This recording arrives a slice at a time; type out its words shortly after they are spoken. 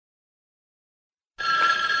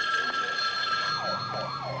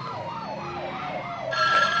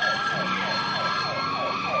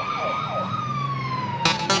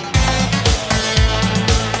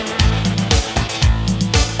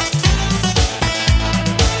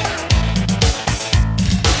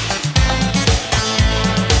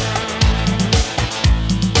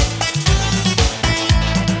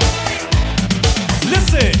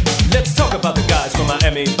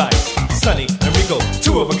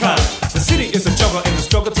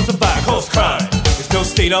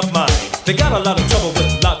state of mind. They got a lot of trouble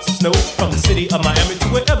with lots of snow, from the city of Miami to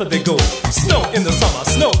wherever they go. Snow in the summer,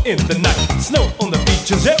 snow in the night, snow on the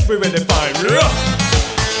beaches everywhere they find.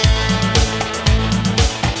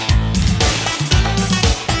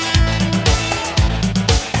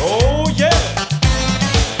 Oh yeah.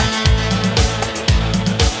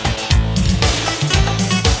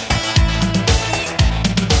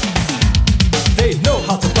 They know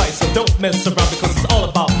how to fight, so don't mess around, because it's all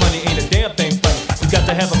about money, ain't a damn thing funny. You got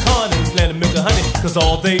to have a car in this land of milk and honey, cause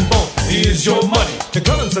all they want is your money. The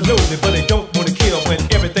guns are loaded, but they don't want to kill. When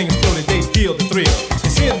everything is loaded, they feel the thrill.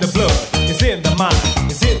 It's in the blood, it's in the mind,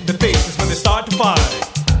 it's in the faces when they start to fight.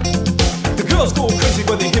 The girls go crazy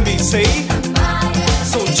when they hear me say,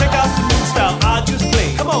 so check out the new style I just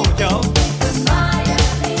played. Come on, y'all.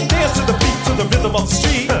 Dance to the beat, to the rhythm of the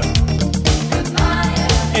street.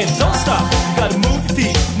 And don't stop, you gotta move your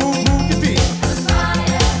feet, move your feet.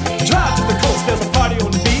 Drive to the coast, there's a party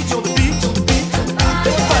on the beach, on the beach, on the beach.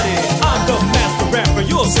 Everybody, I'm the master rapper,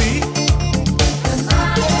 you'll see.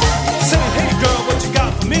 Say, hey girl, what you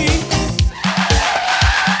got for me?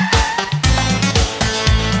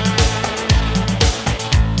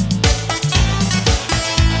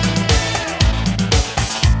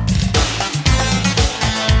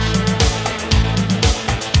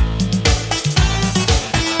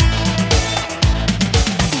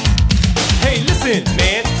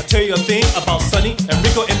 Man, I tell you a thing about Sonny and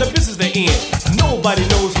Rico and the business they're in. Nobody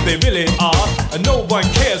knows who they really are, and no one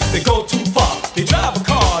cares if they go too far. They drive a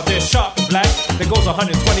car, they're sharp and black, that goes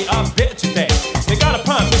 120, I bet you that. They got a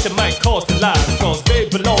prime mission, might cost a lot, because they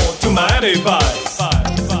belong to Miami Vice.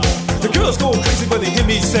 The girls go crazy when they hear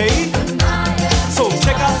me say, so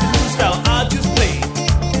check out the new style I just played.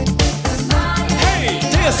 Hey,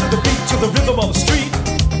 dance to the beat, to the rhythm of the street.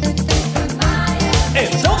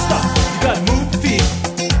 And don't stop, you gotta move your feet.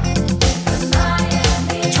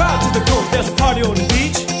 Drive to the coast, there's a party on the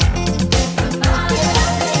beach.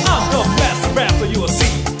 I'm the master rapper, you'll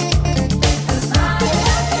see.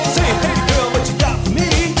 Say, hey girl, what you got for me?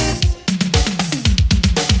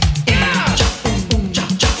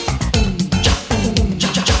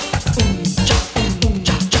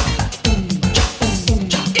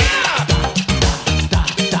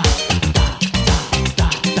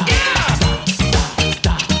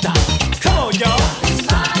 Come on, y'all.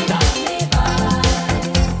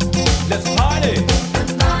 Let's party.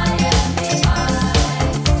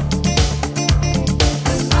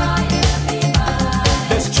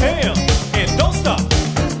 Let's jam and don't stop.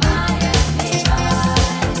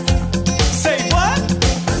 Say what?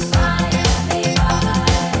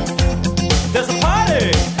 There's a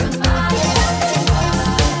party.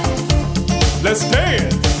 Let's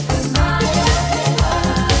dance.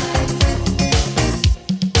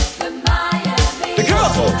 The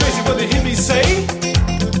girls go crazy when they hear me say,